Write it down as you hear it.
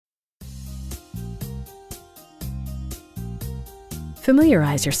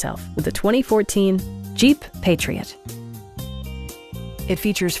Familiarize yourself with the 2014 Jeep Patriot. It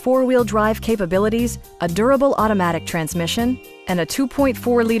features four-wheel drive capabilities, a durable automatic transmission, and a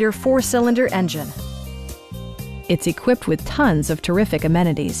 2.4-liter four-cylinder engine. It's equipped with tons of terrific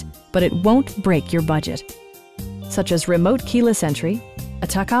amenities, but it won't break your budget, such as remote keyless entry, a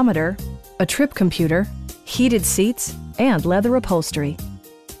tachometer, a trip computer, heated seats, and leather upholstery.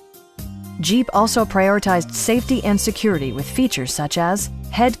 Jeep also prioritized safety and security with features such as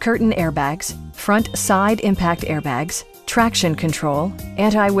head curtain airbags, front side impact airbags, traction control,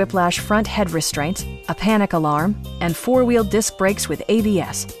 anti-whiplash front head restraints, a panic alarm, and four-wheel disc brakes with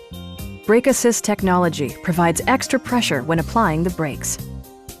ABS. Brake Assist technology provides extra pressure when applying the brakes.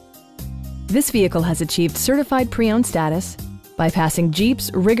 This vehicle has achieved certified pre-owned status by passing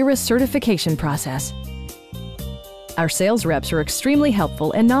Jeep's rigorous certification process. Our sales reps are extremely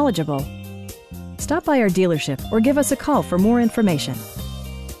helpful and knowledgeable. Stop by our dealership or give us a call for more information.